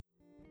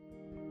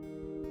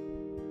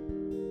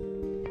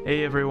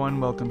Hey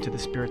everyone, welcome to the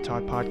Spirit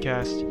Taught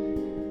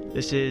Podcast.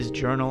 This is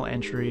journal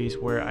entries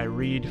where I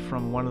read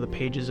from one of the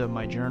pages of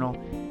my journal.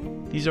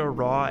 These are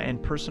raw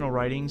and personal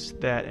writings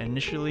that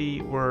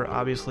initially were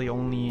obviously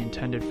only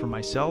intended for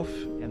myself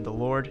and the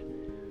Lord.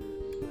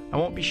 I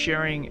won't be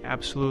sharing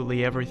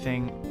absolutely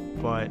everything,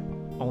 but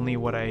only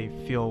what I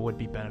feel would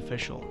be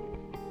beneficial.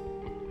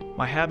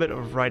 My habit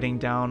of writing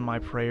down my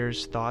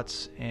prayers,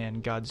 thoughts,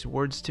 and God's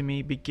words to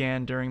me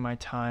began during my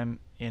time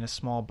in a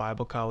small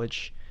Bible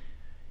college.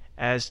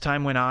 As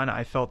time went on,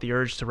 I felt the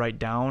urge to write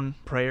down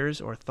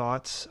prayers or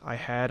thoughts I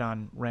had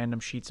on random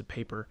sheets of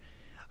paper.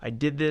 I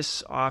did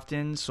this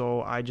often,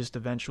 so I just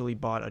eventually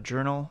bought a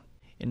journal.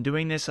 In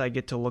doing this, I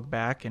get to look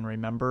back and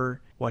remember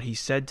what He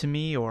said to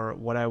me or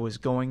what I was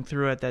going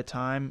through at that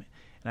time,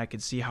 and I can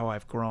see how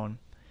I've grown.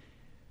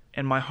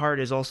 And my heart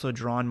is also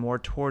drawn more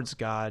towards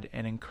God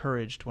and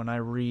encouraged when I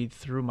read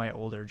through my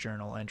older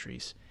journal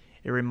entries.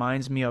 It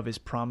reminds me of His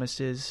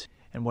promises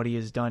and what He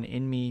has done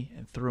in me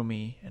and through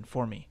me and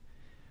for me.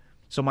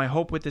 So my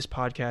hope with this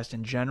podcast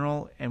in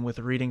general and with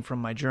reading from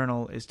my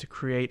journal is to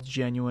create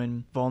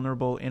genuine,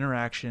 vulnerable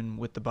interaction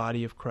with the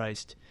body of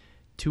Christ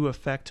to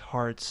affect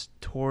hearts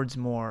towards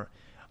more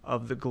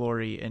of the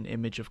glory and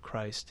image of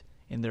Christ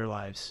in their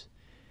lives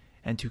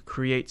and to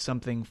create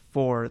something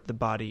for the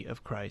body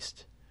of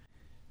Christ.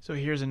 So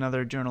here's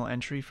another journal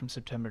entry from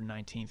September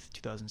 19th,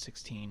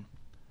 2016.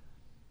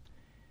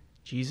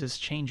 Jesus,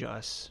 change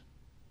us.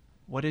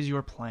 What is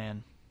your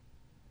plan?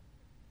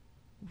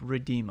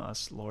 Redeem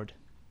us, Lord.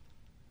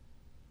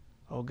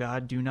 O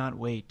God, do not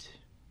wait.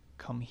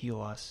 Come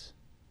heal us.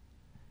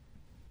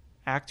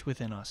 Act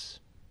within us.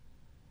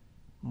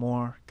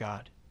 More,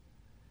 God.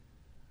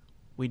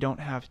 We don't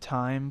have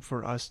time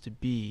for us to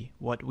be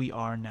what we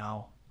are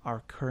now,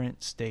 our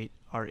current state,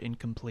 our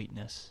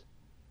incompleteness.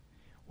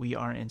 We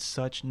are in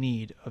such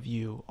need of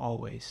you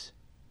always.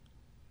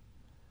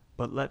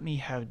 But let me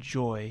have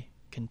joy,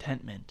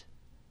 contentment.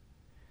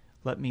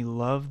 Let me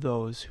love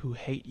those who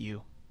hate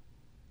you.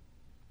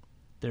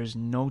 There's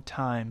no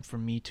time for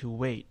me to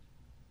wait.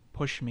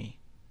 Push me,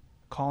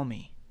 call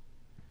me.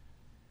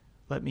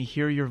 Let me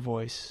hear your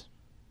voice.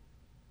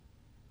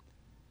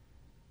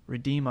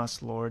 Redeem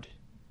us, Lord.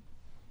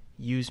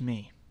 Use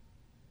me.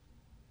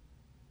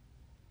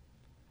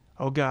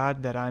 O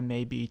God, that I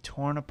may be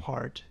torn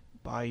apart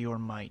by your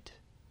might,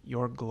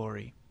 your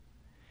glory.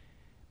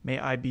 May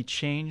I be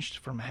changed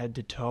from head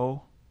to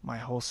toe, my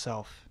whole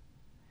self,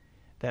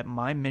 that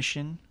my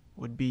mission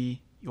would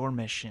be your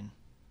mission,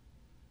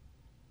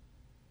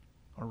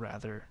 or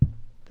rather,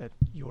 that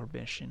your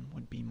mission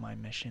would be my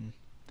mission.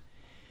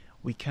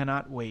 We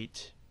cannot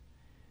wait.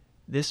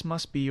 This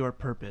must be your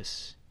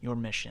purpose, your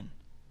mission,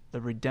 the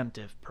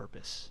redemptive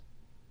purpose.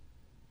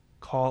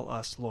 Call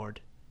us, Lord.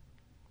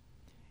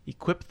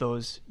 Equip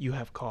those you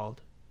have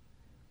called.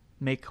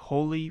 Make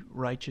holy,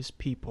 righteous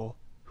people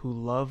who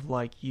love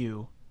like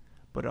you,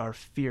 but are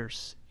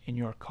fierce in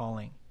your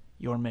calling,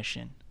 your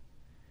mission.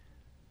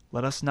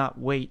 Let us not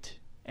wait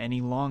any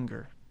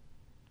longer.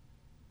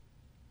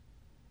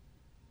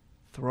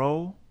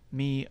 Throw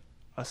me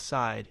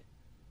aside,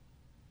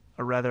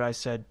 or rather I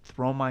said,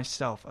 throw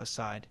myself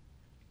aside.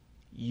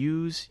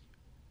 Use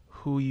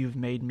who you've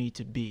made me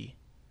to be.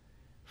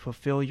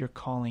 Fulfill your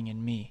calling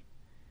in me.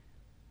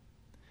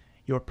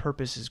 Your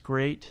purpose is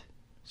great,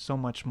 so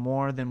much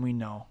more than we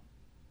know.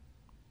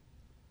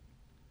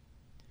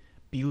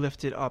 Be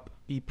lifted up,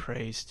 be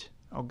praised,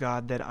 O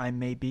God, that I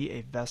may be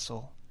a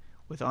vessel.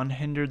 With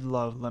unhindered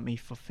love, let me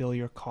fulfill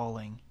your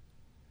calling,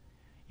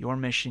 your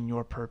mission,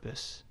 your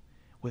purpose.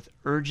 With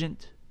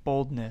urgent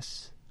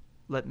boldness,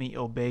 let me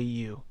obey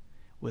you.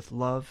 With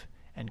love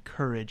and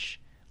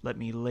courage, let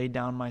me lay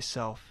down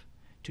myself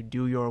to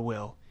do your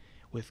will.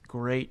 With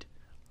great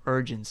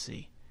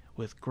urgency,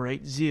 with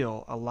great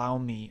zeal, allow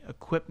me,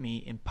 equip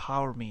me,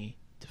 empower me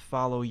to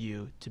follow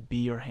you, to be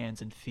your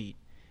hands and feet.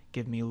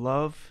 Give me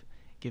love,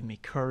 give me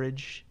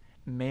courage.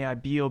 May I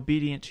be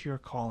obedient to your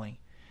calling,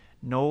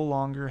 no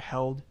longer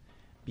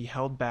be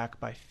held back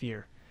by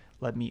fear.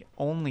 Let me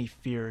only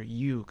fear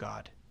you,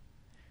 God.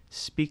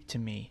 Speak to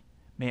me.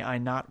 May I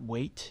not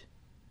wait.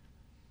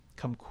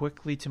 Come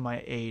quickly to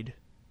my aid.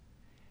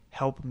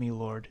 Help me,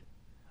 Lord.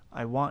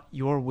 I want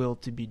your will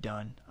to be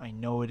done. I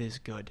know it is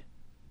good.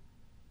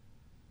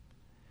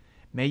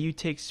 May you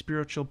take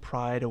spiritual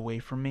pride away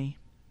from me.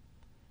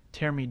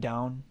 Tear me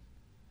down.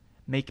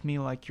 Make me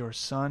like your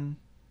Son,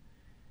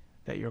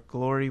 that your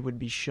glory would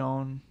be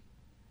shown,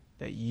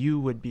 that you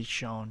would be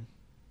shown.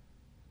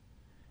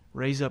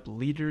 Raise up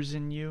leaders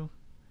in you.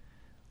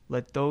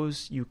 Let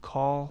those you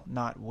call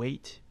not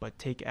wait, but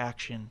take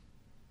action.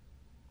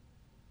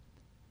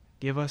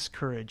 Give us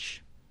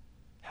courage.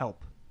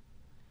 Help.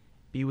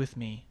 Be with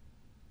me.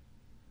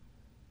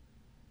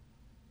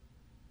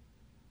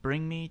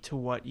 Bring me to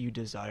what you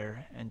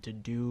desire and to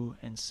do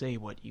and say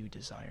what you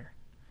desire.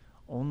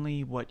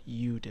 Only what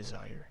you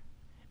desire.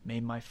 May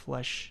my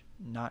flesh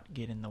not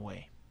get in the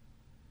way.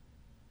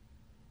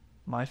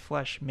 My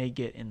flesh may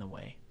get in the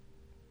way.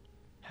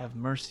 Have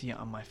mercy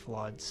on my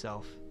flawed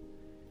self.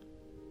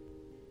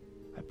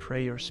 I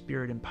pray your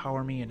Spirit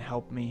empower me and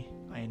help me.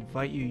 I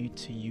invite you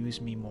to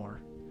use me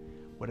more.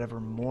 Whatever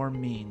more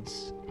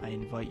means, I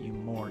invite you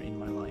more in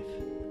my life.